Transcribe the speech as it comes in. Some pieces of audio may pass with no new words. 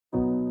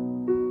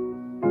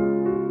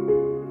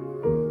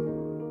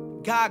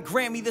God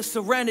grant me the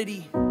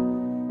serenity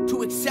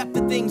to accept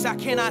the things I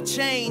cannot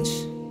change,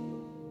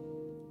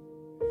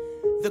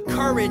 the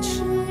courage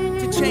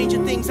to change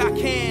the things I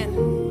can,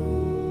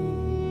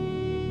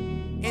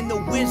 and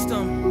the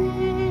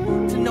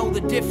wisdom to know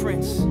the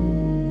difference.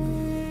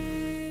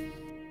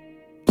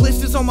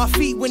 Blisters on my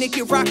feet when it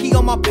get rocky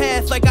on my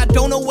path, like I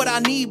don't know what I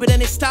need, but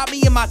then it stopped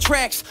me in my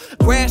tracks.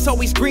 Grass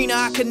always greener,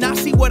 I could not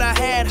see what I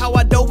had. How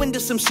I dove into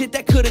some shit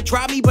that could've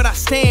dropped me, but I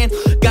stand.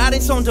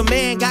 Guidance on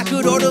demand, got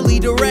good orderly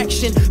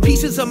direction.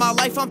 Pieces of my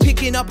life I'm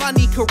picking up, I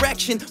need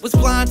correction. Was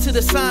blind to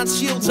the signs,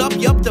 shields up,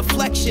 yup,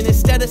 deflection.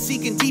 Instead of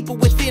seeking deeper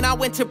within, I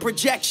went to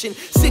projection.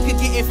 Sick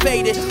of getting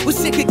faded, was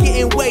sick of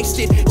getting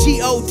wasted.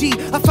 G.O.D.,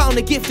 I found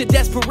the gift of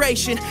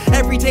desperation.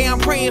 Every day I'm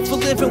praying for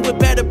living with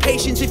better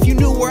patience. If you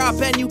knew where I've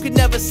been, you could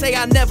never say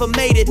I never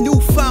made it.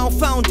 Newfound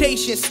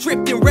foundation,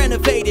 stripped and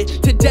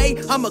renovated.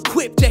 Today, I'm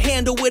equipped to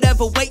handle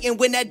whatever waiting.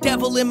 When that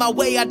devil in my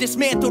way, I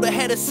dismantle the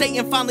head of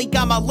Satan. Finally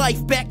got my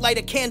life back, light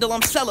a candle,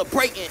 I'm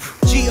celebrating.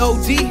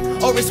 G.O.D.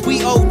 or it's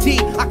we O.D.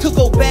 I could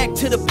go back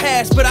to the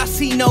past, but I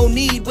see no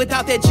need.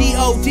 Without that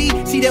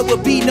G.O.D., see there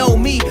would be no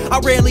me. I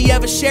rarely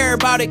ever share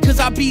about it, cause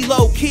I be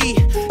low-key.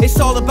 It's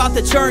all about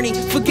the journey,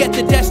 forget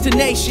the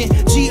destination.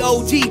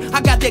 G.O.D.,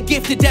 I got that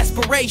gift of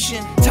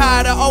desperation.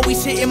 Tired of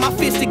always hitting my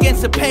fist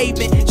against the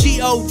pavement.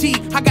 G.O.D.,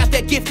 I got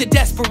that gift of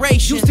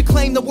desperation. Used to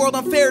claim the world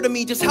unfair to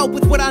me, just help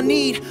with what I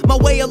need. My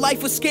way of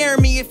life was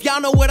scaring me, if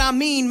y'all know what I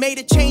mean. Made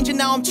a change and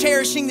now I'm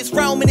cherishing this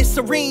realm and it's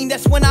serene.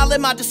 That's when I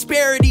let my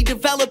disparity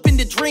develop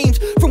into dreams.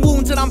 From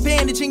wounds that I'm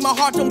bandaging, my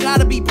heart don't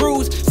gotta be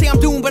bruised. Say I'm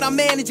doomed but I'm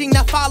managing,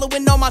 not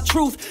following all my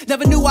truth.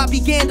 Never knew I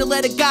began to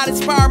let a God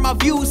inspire my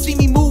views. See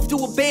me move to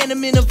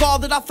abandonment of all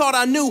that I thought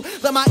I knew.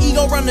 Let my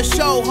ego run the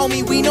show,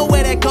 homie, we know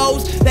where that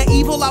goes. That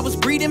evil I was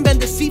breeding been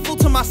deceitful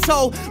to my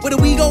soul. Where do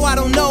we go, I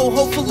don't know.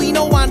 Hopefully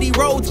no windy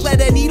roads. Let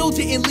that needle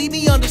didn't leave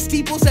me under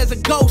steeples as a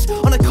ghost.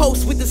 On a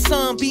coast with the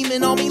sun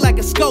beaming on me like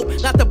a scope.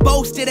 Not to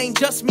boast, it ain't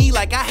just me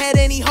like I had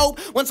any hope.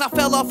 Once I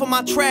fell off of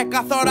my track,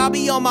 I thought I'd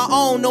be on my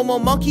own. No more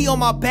monkey on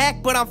my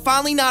back, but I'm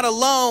finally not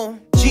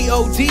alone.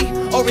 G.O.D.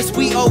 or it's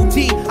we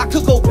O.D. I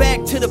could go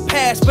back to the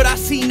past, but I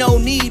see no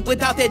need.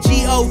 Without that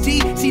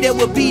G.O.D., see there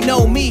would be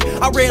no me.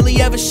 I rarely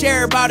ever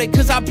share about it,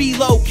 cause I be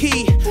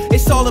low-key.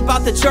 It's all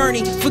about the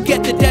journey,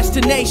 forget the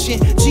destination.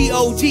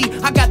 G.O.D.,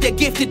 I got that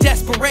gift of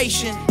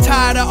desperation.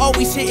 Tired of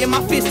always hitting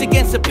my fist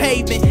against the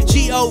pavement.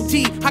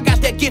 G.O.D., I got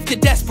that gift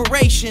of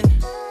desperation.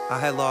 I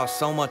had lost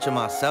so much of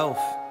myself.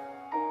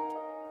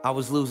 I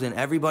was losing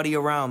everybody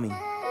around me.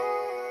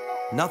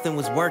 Nothing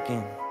was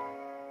working.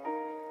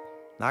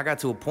 I got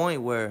to a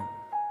point where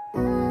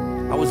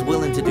I was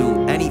willing to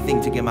do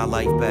anything to get my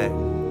life back.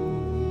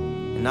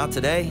 And now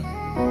today,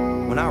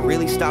 when I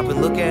really stop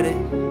and look at it,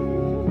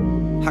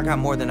 I got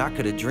more than I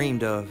could have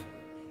dreamed of.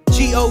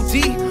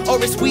 G.O.D.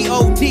 or it's we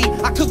O.D.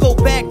 I could go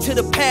back to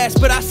the past,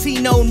 but I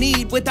see no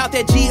need. Without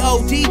that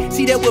G.O.D.,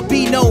 see there would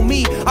be no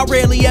me. I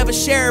rarely ever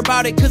share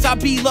about it, cause I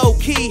be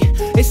low-key.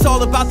 It's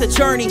all about the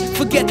journey,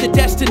 forget the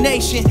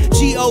destination.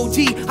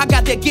 G.O.D., I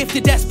got that gift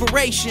of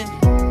desperation.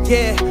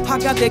 Yeah, I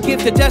got that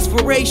gift of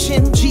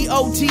desperation.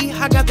 G.O.D.,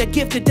 I got that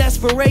gift of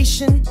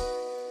desperation.